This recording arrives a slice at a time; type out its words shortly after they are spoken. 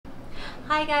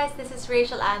Hi guys, this is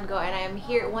Rachel Ango and I am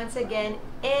here once again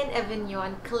in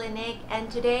Avignon Clinic, and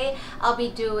today I'll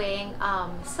be doing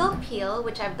silk peel,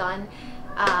 which I've done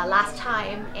last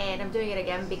time, and I'm doing it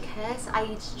again because I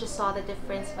just saw the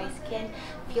difference. My skin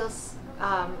feels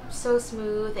so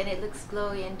smooth and it looks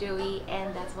glowy and dewy,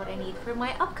 and that's what I need for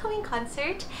my upcoming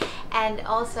concert. And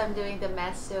also I'm doing the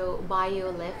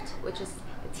Mesobiolift, which is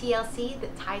TLC, the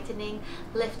tightening,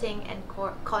 lifting, and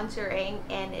contouring,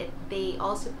 and they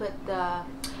also put the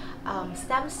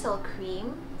stem cell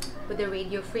cream with the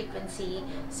radiofrequency,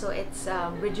 so it's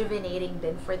rejuvenating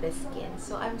then for the skin.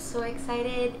 So I'm so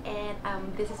excited,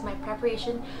 and this is my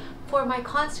preparation for my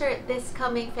concert this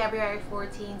coming February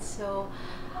 14th, so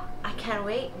I can't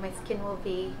wait. My skin will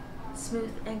be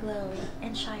smooth and glowy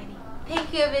and shiny.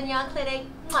 Thank you, Avignon Clinic.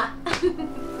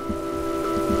 Mwah.